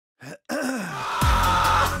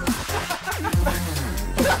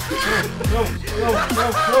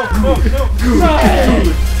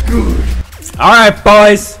Alright,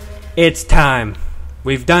 boys. It's time.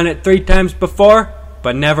 We've done it 3 times before,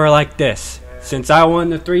 but never like this. Since I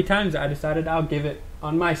won the 3 times, I decided I'll give it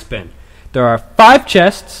on my spin. There are 5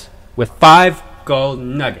 chests with 5 gold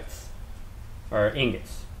nuggets. Or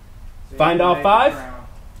ingots. Find all 5,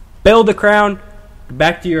 build a crown,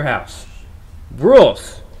 back to your house.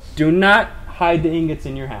 Rules. Do not hide the ingots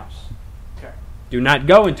in your house. Okay. Do not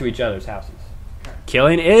go into each other's houses. Okay.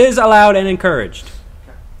 Killing is allowed and encouraged.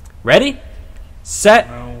 Okay. Ready? Set.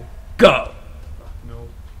 No. Go. No.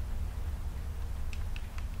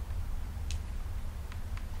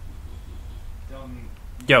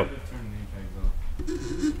 Yo. Turn the name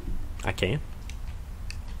tags off. I can.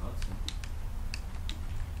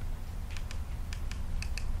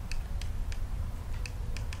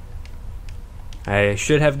 I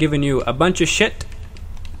should have given you a bunch of shit.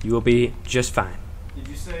 You will be just fine. Did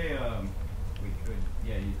you say we could?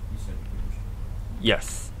 Yeah, you said we could.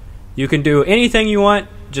 Yes. You can do anything you want,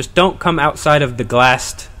 just don't come outside of the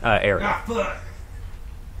glassed area. Ah, fuck!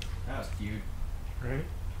 That was cute. Right?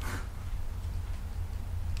 Oh,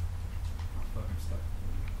 fuck, I'm stuck.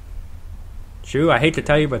 Shoo, I hate to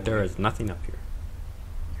tell you, but there is nothing up here.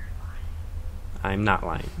 I'm not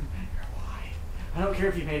lying. You're lying. I don't care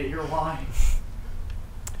if you made it. You're lying.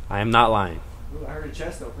 I am not lying. Ooh, I heard a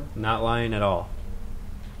chest open. Not lying at all.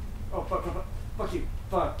 Oh, fuck you.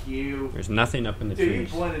 Fuck you. There's nothing up in the Dude,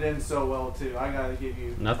 trees. you blended in so well, too. I gotta give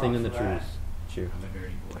you Nothing in the props for trees. Shoo. I'm a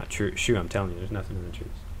dirty boy. Not true. Shoo, I'm telling you, there's nothing in the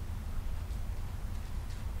trees.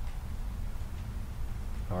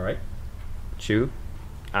 Alright. Shoo,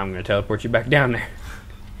 I'm going to teleport you back down there.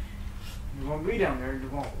 You won't be down there. You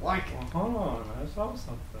won't like it. Hold on, I saw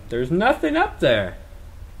something. There's nothing up there.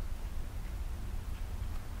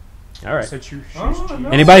 Alright. Said you Oh, no.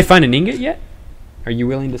 Anybody find an ingot yet? Are you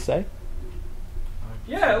willing to say?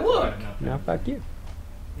 Yeah, look. No, fuck you.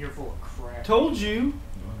 You're full of crap. Told you.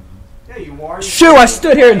 Yeah, you are. Shoo, I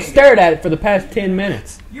stood here and stared at it for the past 10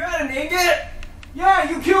 minutes. You had an ingot? Yeah,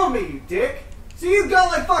 you killed me, you dick. So you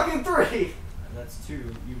got like fucking 3. That's 2,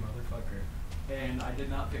 you motherfucker. And I did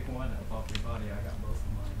not pick one up off your body. I got both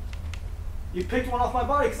of mine. You picked one off my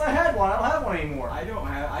body because I had one. I don't have one anymore. I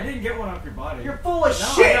didn't get one off your body. You're full of No,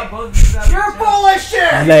 shit. I got both of these out of You're your full of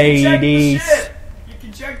shit. Ladies. You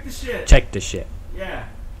can check the shit. Check the shit. Yeah.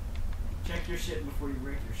 Check your shit before you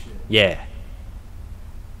break your shit. Yeah.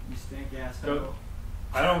 You stink ass Go. hoe.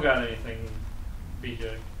 I don't got anything,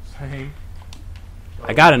 BJ. Same.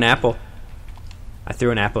 I got an apple. I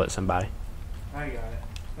threw an apple at somebody. I got it.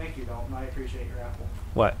 Thank you, Dalton. I appreciate your apple.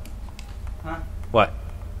 What? Huh? What?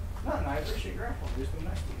 Nothing. I appreciate your apple. I'm just being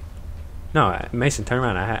nice to you. No, Mason, turn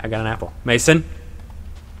around. I got an apple. Mason?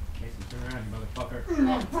 Mason, turn around, you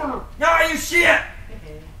motherfucker. No, you shit!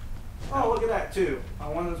 Oh, look at that, too. I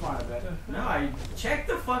won this mine, I bet. No, I check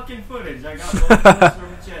the fucking footage. I got both of those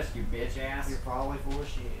from the chest, you bitch ass. You're probably full of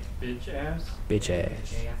shit. Bitch ass. Bitch ass.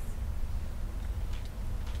 Bitch ass.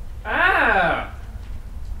 Ah!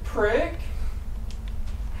 Prick.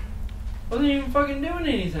 Wasn't even fucking doing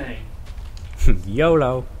anything.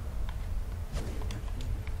 YOLO.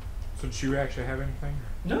 So did you actually have anything?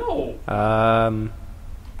 No.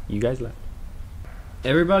 You guys left.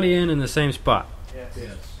 Everybody in the same spot. Yes.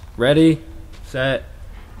 Yes. Ready, set,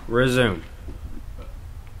 resume.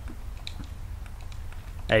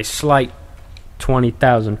 A slight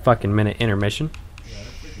 20,000 fucking minute intermission. Yeah, that's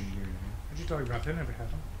freaking weird, man. What you talking about? That never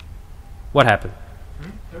happened. What happened?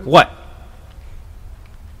 Hmm? What?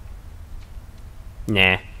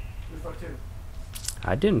 Nah. Who the fuck, too?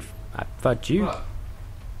 I didn't. I fucked you. Fuck.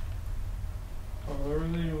 Oh, there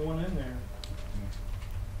wasn't even one in there. I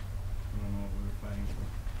don't know what we were fighting for.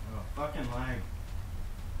 Oh, fucking lag.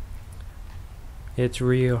 It's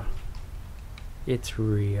real. It's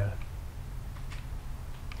real.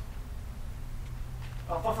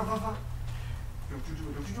 Oh, fuck. Don't you do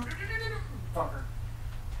it. Don't you do it. Fucker.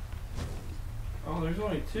 Oh, there's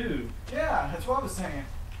only 2. Yeah, that's what I was saying.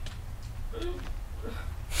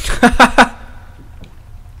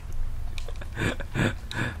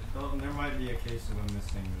 Dalton, there might be a case of a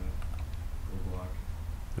missing gold block.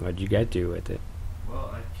 What'd you guys do with it?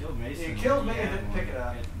 Well, I killed Mason. You killed me He and had didn't one. pick it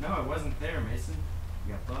up. No, it wasn't there, Mason.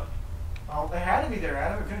 You got fucked. Oh, they had to be there,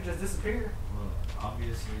 Adam. It couldn't just disappear. Well,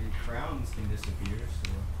 obviously, crowns can disappear, so...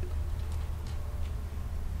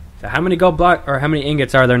 So how many gold block or how many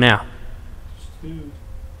ingots are there now? Just 2.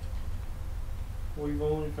 We've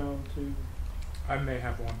only found 2. I may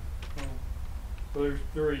have one. Oh. So there's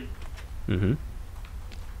 3. Mm-hmm.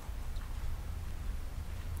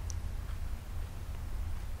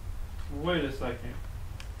 Wait a second.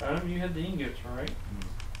 Adam, you had the ingots, right?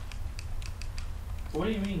 What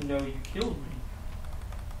do you mean, no, you killed me?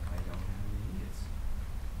 I don't have any ingots.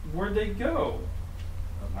 Where'd they go?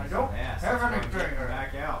 Up my I don't ass. have That's why I'm anything. getting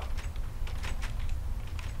back out.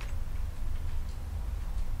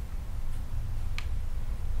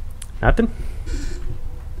 Nothing?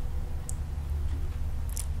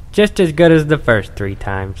 Just as good as the first 3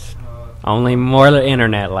 times. Only more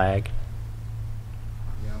internet lag.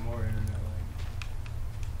 Yeah, more internet lag.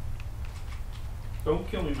 Don't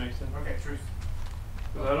kill me, Mason. Okay, truce.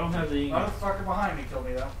 Because I don't have the ingots. Motherfucker behind me killed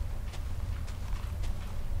me though.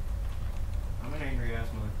 I'm an angry ass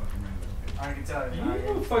motherfucking rabbit. I can tell you. You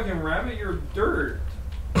little fucking rabbit, you're dirt.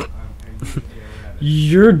 Okay? I'm usually a rabbit.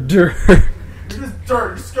 You're dirt. You're just dirt.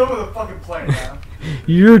 You're scum of the fucking planet, man.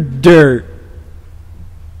 You're dirt.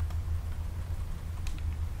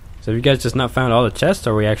 So have you guys just not found all the chests,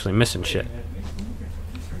 or are we actually missing shit? I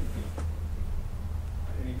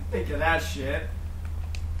didn't even think of that shit.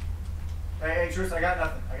 Hey, truce. I got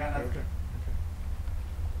nothing. I got nothing. Okay.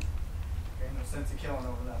 Okay, no sense of killing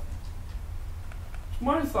over nothing. It's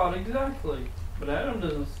my thought exactly. But Adam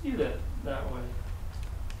doesn't see that way.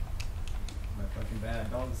 My fucking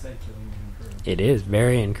bad. Dog said killing me in prison. It is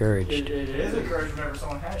very encouraged. It It is encouraged whenever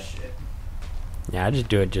someone has shit. Yeah, I just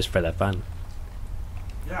do it just for the fun.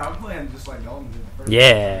 Yeah, I'm playing just like Golden did the first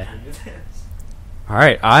Yeah. time.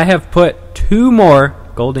 Alright, I have put 2 more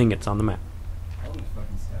gold ingots on the map. Golden's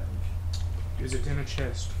fucking savage. Is it in a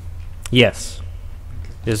chest? Yes.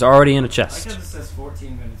 It is already in a I chest. guess it says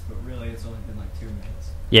 14 minutes, but really it's only been like 2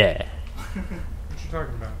 minutes. Yeah. What you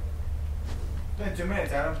talking about? It's been 2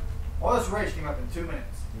 minutes, Adam. All this rage came up in 2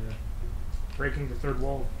 minutes. Yeah. Breaking the third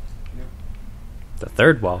wall. The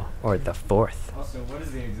 3rd wall, or the 4th. Also, what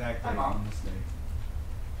is the exact Hi, date Mom. on this day?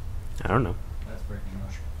 I don't know. That's breaking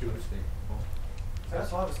much. Do it. Date. Well,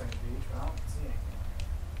 That's what I was thinking, Beach, but I don't see anything.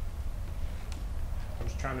 I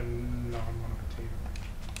was trying to nom on a potato.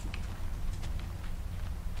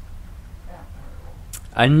 Yeah.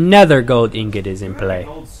 Another gold ingot is in you have a play.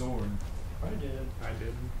 gold sword. I did. I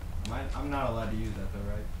did. I'm not allowed to use that though,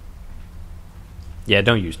 right? Yeah,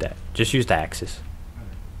 don't use that. Just use the axes.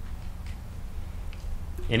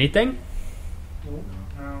 Anything? No.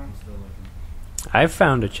 No. I'm still looking. I've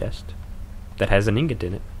found a chest that has an ingot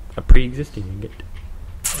in it. A pre-existing ingot.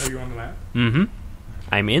 Are you on the map? Mm-hmm.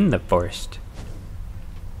 I'm in the forest.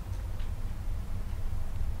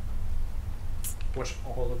 Watch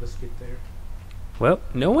all of us get there. Well,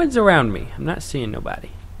 no one's around me. I'm not seeing nobody.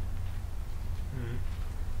 Mm-hmm.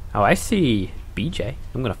 Oh, I see BJ.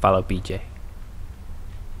 I'm gonna follow BJ.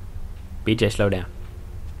 BJ, slow down.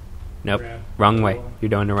 Nope. Grab. Wrong way. You're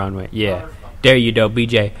going the wrong way. Yeah. There you go,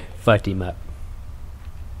 BJ. Fucked him up.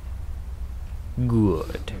 Good.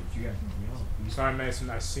 Hey, but you guys know. Sorry, Mason.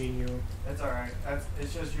 I seen you. That's alright.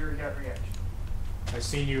 It's just your gut reaction. I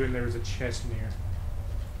seen you, and there was a chest near,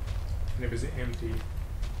 and it was empty.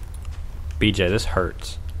 BJ, this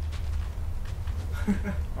hurts. Oh,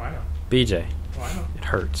 I know. BJ, Oh, I know. it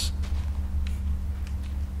hurts.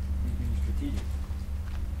 You can be strategic.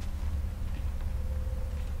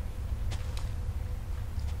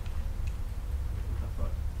 What the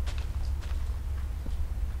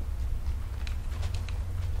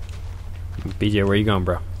fuck? BJ, where you going,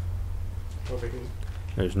 bro? Over here.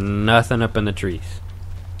 There's nothing up in the trees.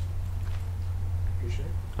 You sure?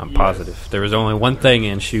 I'm Yes. positive. There was only one thing,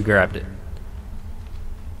 and Shu grabbed it.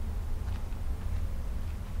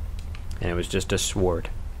 And it was just a sword.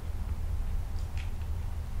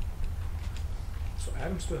 So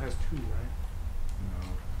Adam still has 2, right?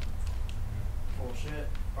 No, Bullshit.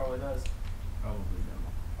 Probably does. probably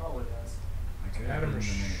don't. Probably does. I could Adam have or them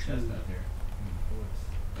in a Shu? chest out there. In the forest.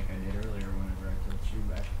 Like I did earlier whenever I killed Shu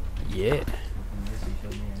back when Yeah. Mercy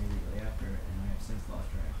killed me immediately after, and I have since lost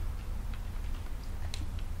track.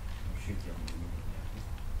 Oh, Shu killed me immediately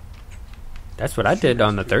after. That's what I did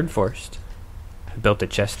on the 3rd forest. I built a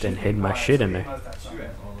chest and hid my shit in there. Shu has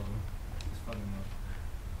all of them. Just fucking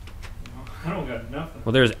up. I don't got nothing.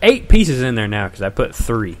 Well, there's 8 pieces in there now because I put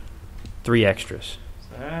 3. 3 extras.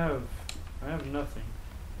 I have nothing.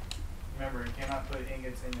 Remember, you cannot put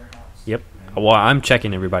ingots in your house. Yep. Well, I'm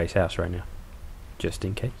checking everybody's house right now. Just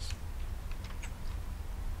in case.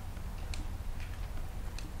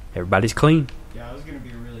 Everybody's clean. Yeah, I was gonna be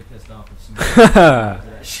really pissed off if somebody did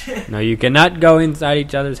that shit. No, you cannot go inside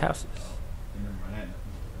each other's houses. Never mind, I had nothing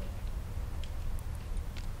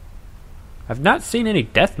to I've not seen any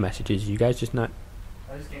death messages. You guys just not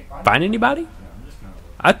I just can't find find it. anybody? do. Yeah, I'm just kind of.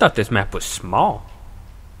 I thought this map was small.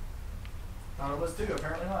 Thought it was too.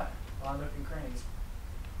 Apparently not. A lot of nooks and crannies.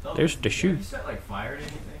 There's the Shu. Have you set like fire to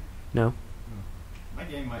anything? No. I My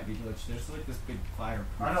game might be glitched. There's like this big fire.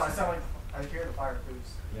 I know, I sound like I hear the fire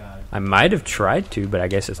boots. Yeah. I might have tried to, but I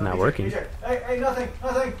guess it's not working. Hey, nothing.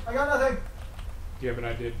 I got nothing. Yeah, but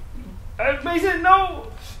I did. Mason, no!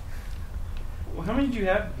 Well, how many did you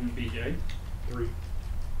have, BJ? 3.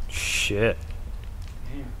 Shit.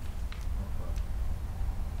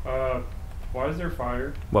 Damn. Why is there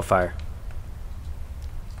fire? What fire?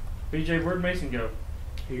 BJ, where'd Mason go?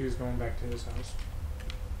 He was going back to his house.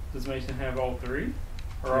 Does Mason have all 3?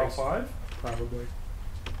 Or Yes. all 5? Probably.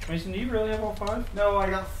 Mason, do you really have all 5? No, I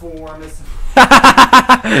got 4. I'm missing.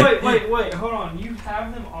 Wait, hold on. You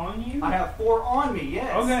have them on you? I have 4 on me,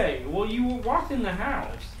 yes. Okay, well, you walked in the house.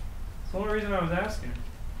 That's the only reason I was asking.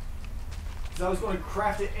 So I was going to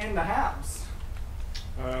craft it in the house.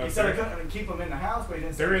 He said I couldn't keep them in the house, but he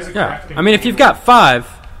didn't say There is a Yeah. crafting I mean, if you've table. got 5,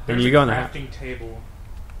 then There's you a go in the house. crafting table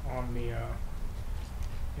on the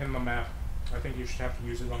in the map. I think you should have to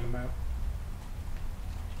use it on the map.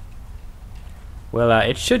 Well,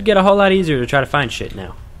 it should get a whole lot easier to try to find shit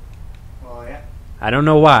now. Well, yeah. I don't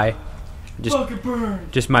know why. Fucking burn.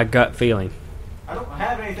 Just my gut feeling. I don't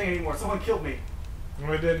have anything anymore. Someone killed me.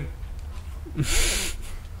 No, I didn't. I just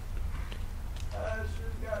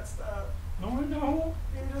got stuff. No, I don't.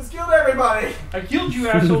 You just killed everybody. I killed you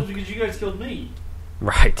assholes because you guys killed me.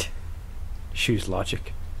 Right. Shoes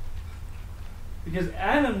logic. Because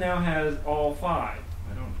Adam now has all 5.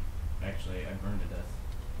 I don't. Actually, I burned to death.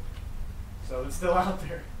 So it's still out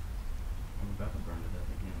there. I'm about to burn to death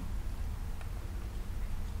again.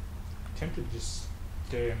 Tempted to just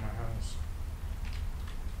stay in my house.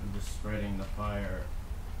 I'm just spreading the fire.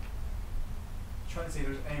 Trying to see if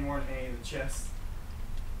there's any more in any of the chests.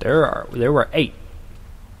 There were 8.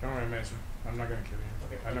 Don't worry, Mason. I'm not gonna kill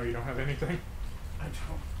you. Okay. I know you don't have anything. I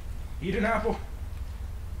don't. Eat an apple.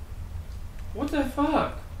 What the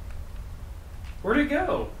fuck? Where'd it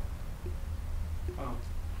go? Oh.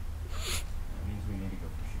 That means we need to go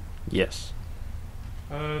for shoot. Yes.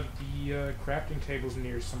 The crafting table's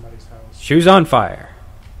near somebody's house. Shoes on fire.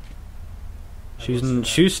 I will say that.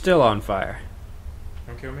 Shoes still on fire.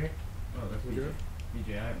 Don't kill me. Oh, that's We BJ. good?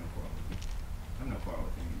 BJ, I have no quarrel with you. I have no quarrel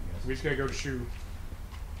with any of you guys. We just gotta go to shoe.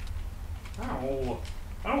 Ow.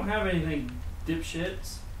 I don't have anything,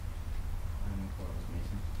 dipshits. I have no quarrel with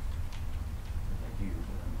Mason. I do,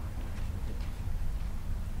 but I'm not gonna actually hit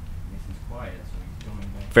Mason. Mason's quiet, so he's going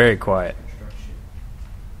back. Very quiet. to construct shit.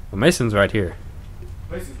 Well, Mason's right here.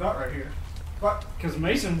 Mason's not right here. What? Because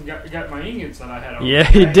Mason got my ingots that I had on. Yeah,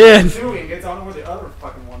 he I did. have 2 ingots. I don't know where the other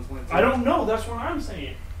fucking ones went to. I don't know. That's what I'm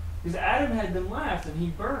saying. Because Adam had them last and he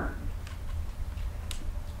burned.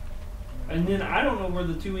 And then I don't know where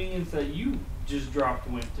the 2 ingots that you just dropped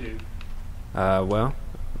went to. Well,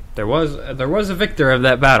 there was a victor of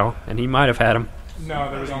that battle, and he might have had him.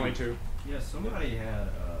 No, there was only 2. Yeah, somebody had,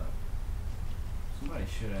 somebody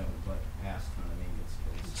should have, but asked ton of ingots.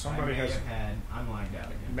 'Cause Somebody I may has- have had, I'm lagged out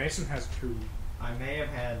again. Mason has 2. I may have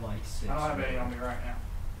had like 6. I don't have any on me right now.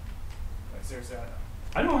 Like, seriously, I don't.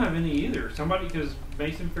 I don't have any either. Somebody, because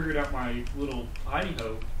Mason figured out my little hidey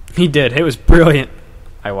hole. He did. It was brilliant.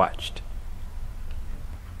 I watched.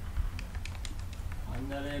 I'm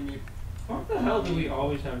not any. What the hell do we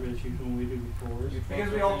always have issues when we do before?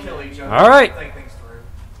 Because we all kill each other. All right. Think things through.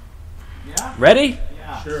 Yeah? Ready?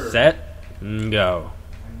 Yeah. Sure. Set. And go.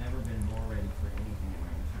 I've never been more ready for anything in my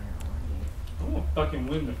entire life. I'm gonna fucking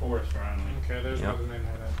win the forest finally. Okay, there's Yep. nothing in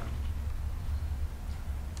there that time.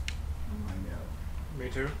 Oh my god. Me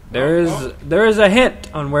too. There is a hint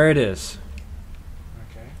on where it is.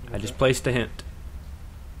 Okay. I just placed a hint.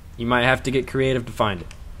 You might have to get creative to find it.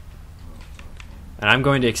 And I'm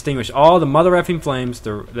going to extinguish all the mother effing flames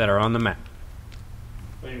that are on the map.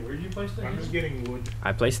 Wait, where'd you place that? I'm just getting wood.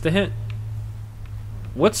 I placed the hint.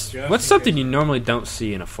 What's Just what's in something case. you normally don't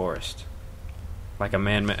see in a forest? Like a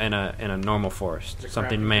man in a normal forest. The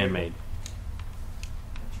Something crafting man-made.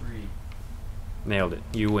 A tree. Nailed it.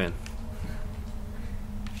 You win.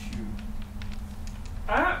 Shoot.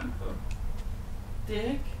 Ah,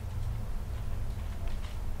 dick.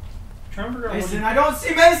 Trying to figure out Mason, what I don't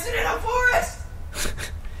see Mason in a forest!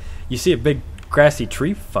 You see a big grassy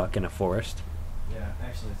tree fuck in a forest. Yeah,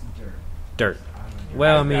 actually, it's dirt. Dirt. I'm a dirt.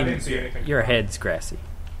 Well, I I mean, didn't see anything. your head's grassy.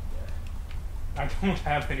 I don't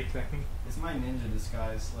have anything. It's my ninja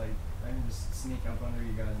disguise. Like, I can just sneak up under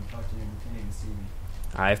you guys and talk to you and you can't even see me.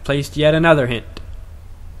 I've placed yet another hint.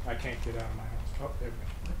 I can't get out of my house. Oh, there we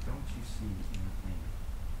go. What don't you see in the thing?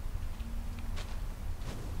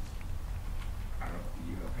 I don't know.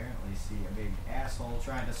 You apparently see a big asshole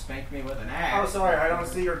trying to spank me with an axe. Oh, sorry, I don't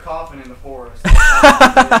see your coffin in the forest.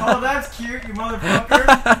 Oh, that's cute, you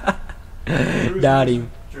motherfucker. Got him.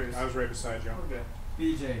 Truth. I was right beside you. Okay.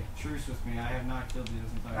 BJ, truce with me. I have not killed you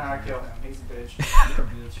this entire Nah, time. kill him. He's a bitch. You're a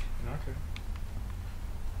bitch. Okay.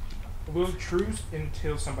 We'll truce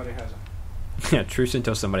until somebody has them. Yeah, truce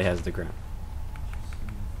until somebody has the ground.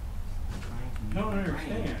 I don't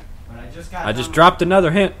understand. But I just got. I just dropped another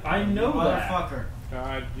hint. I know that.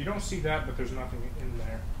 Motherfucker. You don't see that, but there's nothing in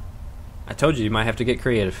there. I told you might have to get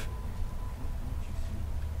creative.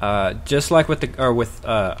 Just like with the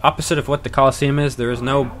opposite of what the Colosseum is, there is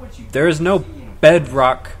no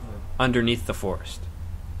bedrock underneath the forest.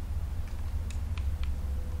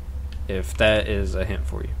 If that is a hint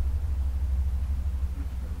for you.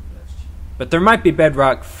 But there might be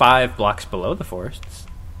bedrock 5 blocks below the forests.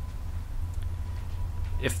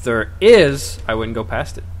 If there is, I wouldn't go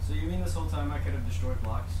past it. So you mean this whole time I could have destroyed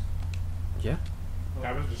blocks? Yeah.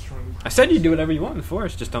 I was destroying. I said you do whatever you want in the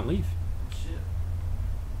forest, just don't leave. Shit.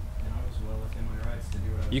 And I was well within my rights to do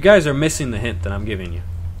what I was. You guys are missing the hint that I'm giving you.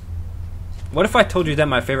 What if I told you that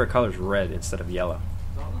my favorite color is red instead of yellow?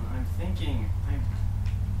 Dalton, I'm thinking.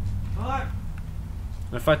 Fuck.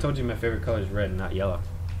 What if I told you my favorite color is red and not yellow?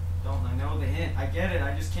 Dalton, I know the hint. I get it.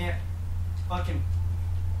 I just can't. Fucking.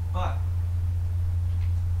 Fuck.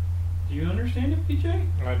 Do you understand it,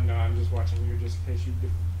 PJ? No, I'm just watching you just in case you do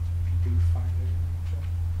find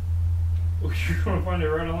it. Well, you're gonna find it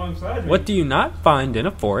right alongside me. What do you not find in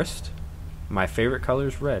a forest? My favorite color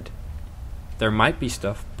is red. There might be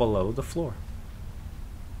stuff below the floor.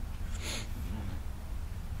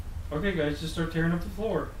 Okay, guys, just start tearing up the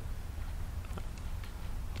floor.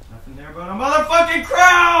 Nothing there but a motherfucking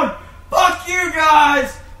crown! Fuck you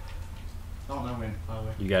guys! Dalton, I win, by the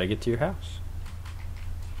way. You gotta get to your house.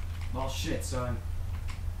 Well, shit, son.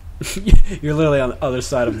 You're literally on the other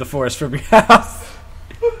side of the forest from your house.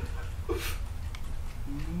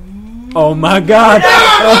 Oh my god!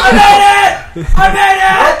 I made it! I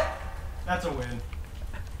made it! That's a win.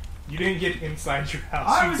 You didn't get inside your house.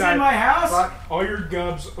 I You was died- in my house, All your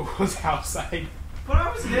gubs was outside. but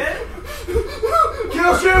I was dead.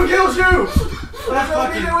 Kill Shoe! Kill Shoe! That's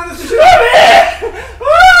fucking.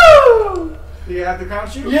 Woo! Do you have the crown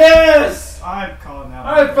shoe? Yes! I'm calling that.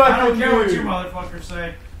 I I fucking don't care what knew. you motherfuckers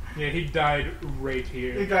say. Yeah, he died right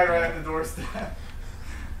here. The guy right at the doorstep.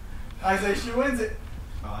 I say she wins it.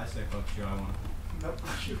 Oh, I say fuck you. I won. Nope,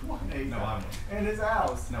 you won it. No, I won. In his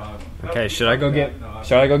house. No, I won. Okay, should I go get? No, I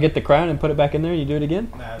Should I go get the crown and put it back in there and you do it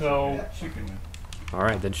again? Nah, No. She can win. All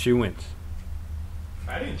right, then Shu wins.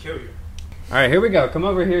 I didn't kill you. All right, here we go. Come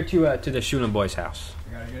over here to the Shuna boy's house.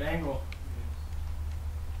 I got a good angle.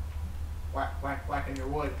 Whack, whack, whack in your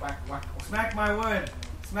wood. Whack, whack. Smack my wood.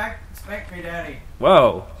 Smack me, daddy.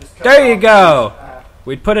 Whoa! Just cut There you off go. his,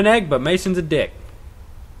 We'd put an egg, but Mason's a dick.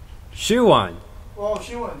 Shu won. well,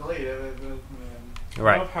 she wouldn't lead it. I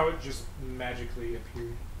Right. love how it just magically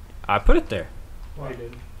appeared. I put it there. I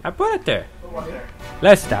did. I put it there. Put one there.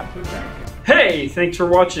 Let's stop. Put it back. Hey, thanks for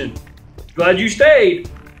watching. Glad you stayed.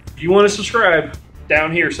 If you want to subscribe,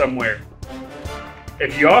 down here somewhere.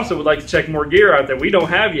 If you also would like to check more gear out that we don't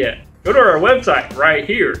have yet, go to our website right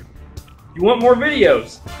here. If you want more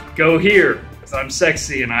videos, go here, because I'm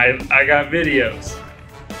sexy and I got videos.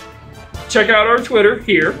 Check out our Twitter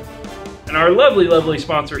here, and our lovely, lovely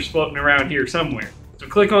sponsors floating around here somewhere. So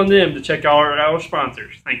click on them to check out our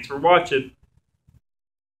sponsors. Thanks for watching.